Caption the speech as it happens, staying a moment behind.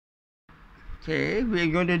Okay,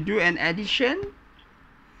 we're going to do an addition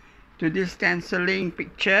to this stenciling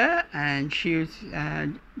picture, and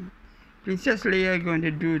Princess Leia going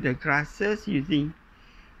to do the grasses using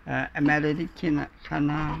amethyst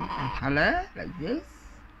color like this.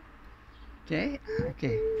 Okay,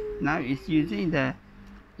 now it's using the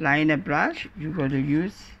liner brush. You're going to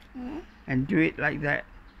use and do it like that.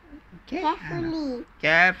 Okay,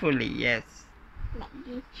 carefully, yes. Like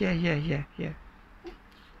this. Here.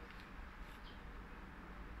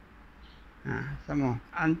 Some more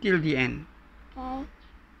until the end. Okay.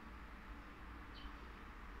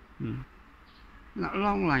 Not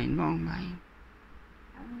long line.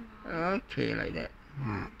 Okay, like that.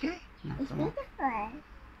 Okay. Now It's some more. beautiful.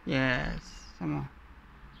 Yes, some more.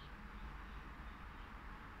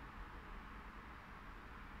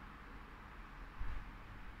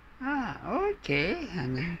 Okay,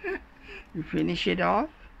 and then you finish it off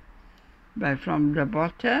by from the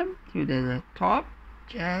bottom to the top.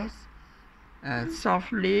 Just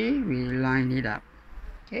softly we line it up.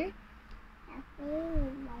 Okay.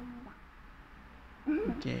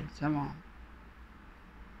 Okay, some more.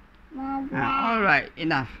 All right,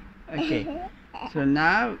 enough. Okay. So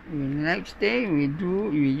now next thing we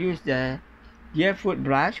use the deer foot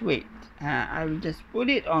brush. Wait, I will just put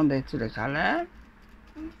it on to the color,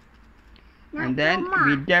 and then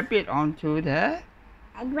we dab it onto the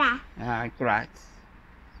grass.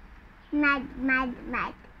 Mud.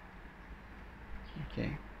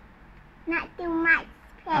 Okay. Not too much.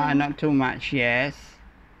 Not too much. Yes.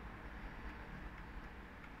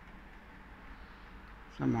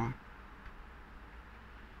 Some more.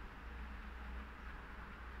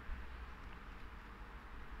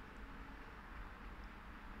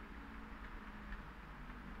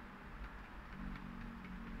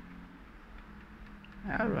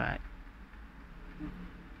 All right.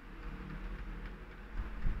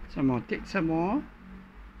 Some more. Take some more.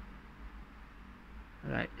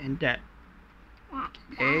 All right, and dab.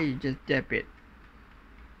 Okay, you just dab it.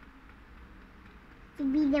 To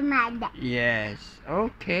be the mud. Yes.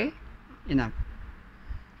 Okay. Enough.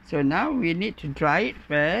 So now we need to dry it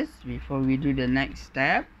first before we do the next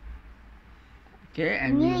step. Okay,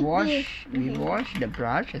 and we wash the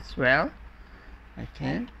brush as well.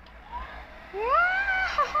 Okay.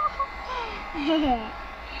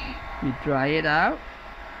 We dry it out.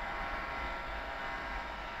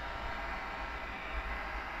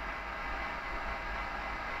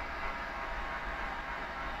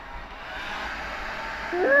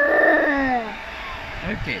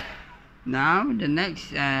 Okay. Now the next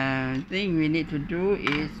thing we need to do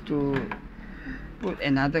is to put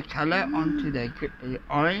another color onto the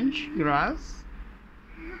orange grass.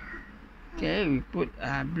 Okay, we put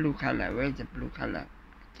blue color. Where's the blue color?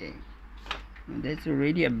 Okay, there's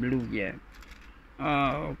already a blue here.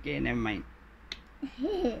 Oh, okay, never mind.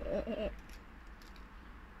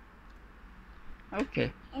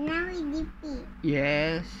 Okay. And now we dip it.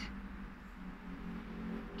 Yes.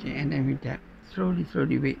 Okay, and then we dab.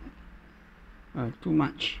 Slowly, wait. Too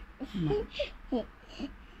much.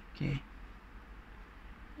 Okay.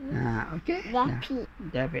 Okay.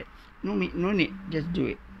 Dab it. No need. Just do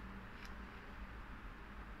it.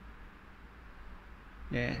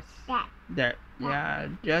 Yes. That. Yeah.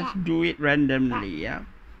 Just do it randomly. Yeah.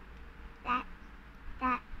 That.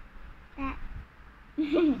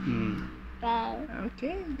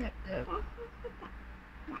 Okay. That.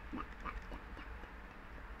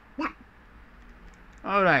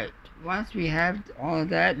 All right. Once we have all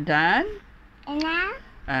that done, And now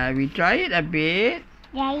we dry it a bit.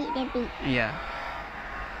 dry it a bit. Yeah.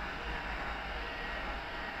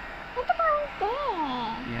 What about there?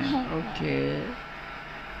 Yeah. Okay.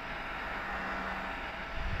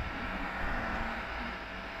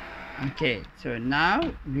 Okay. So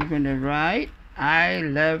now we're gonna write "I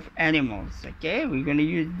love animals." Okay. We're gonna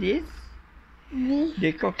use this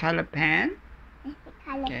deco color pen.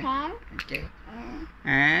 Pen. Okay.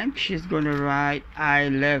 And she's gonna write "I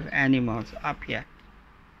love animals" up here.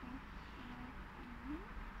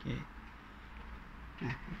 Okay.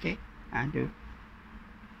 Okay. Undo.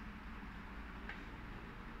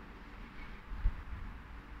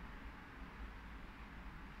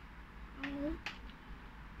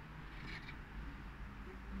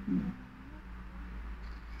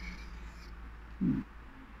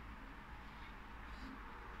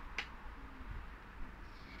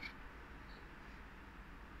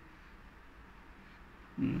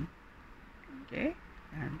 Okay.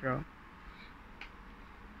 And draw.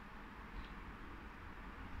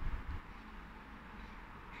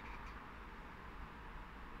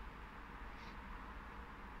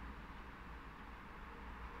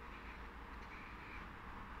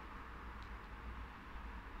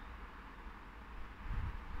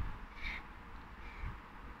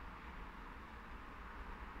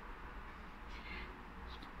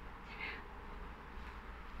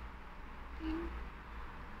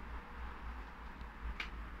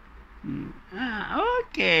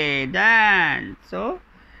 Okay, done. So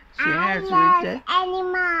she has written.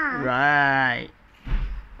 Animal. Right.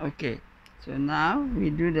 Okay. So now we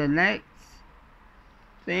do the next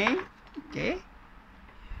thing. Okay.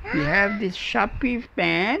 We have this Sharpie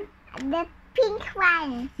pen. The pink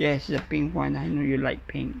one. Yes, the pink one. I know you like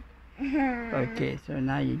pink. Okay, so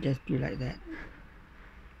now you just do like that.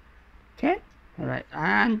 Okay? Alright,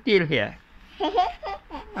 until here.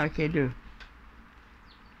 Okay, do.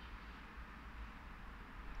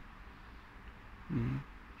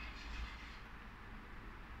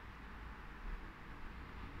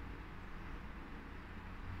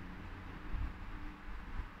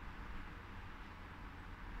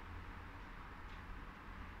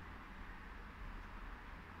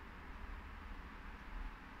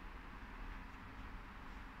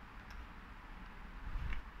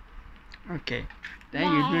 Okay. Then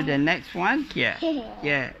you do the next one here.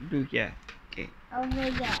 Yeah, do here. Okay. Over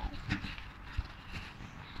there.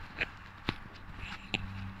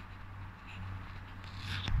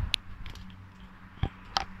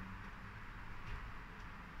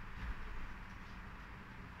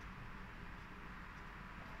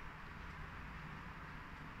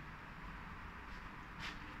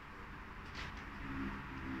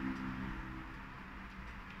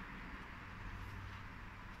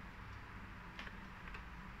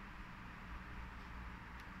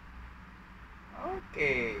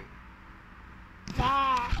 Okay.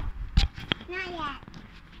 There. Not yet.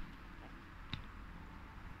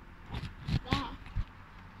 There.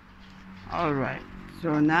 Alright.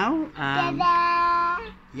 So now, Ta-da!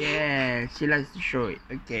 yeah, she likes to show it.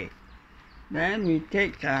 Okay. Then we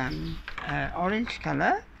take orange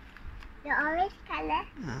color. The orange color.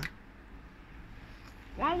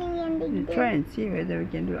 Running in You the try and see whether we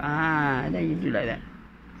can do. Then you do like that.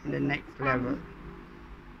 The next level.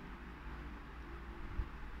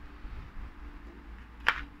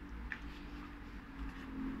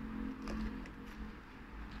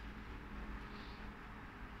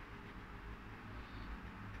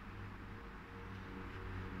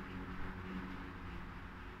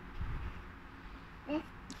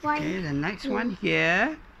 Okay, the next one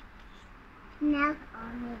here. Milk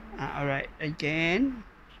on it. Alright, again.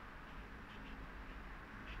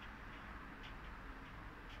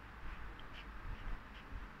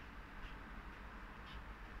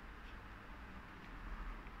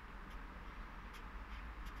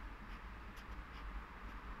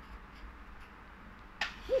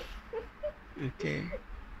 Okay.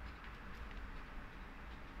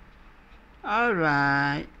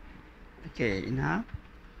 Alright. Okay, now.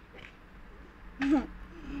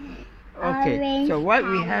 Okay, Orange so what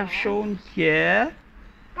we have color. shown here,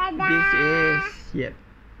 Ta-da! this is, yep.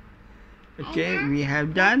 Okay, we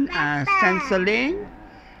have done stenciling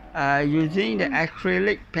using the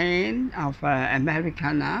acrylic paint of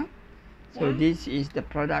Americana. So this is the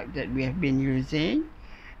product that we have been using.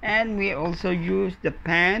 And we also use the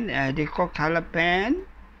pen, Deco color pen.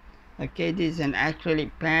 Okay, this is an acrylic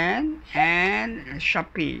pen and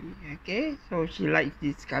Sharpie. Okay, so she likes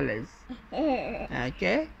these colors.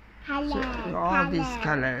 Okay, so all these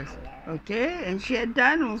colors. Okay, and she had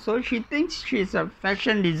done also, she thinks she's a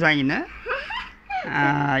fashion designer.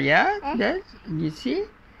 Yeah, that's, you see,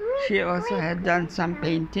 she also had done some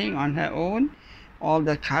painting on her own, all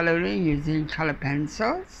the coloring using color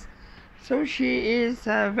pencils. So she is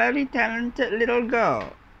a very talented little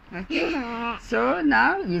girl. Okay, so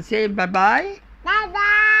now you say bye-bye.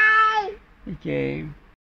 Bye-bye. Okay.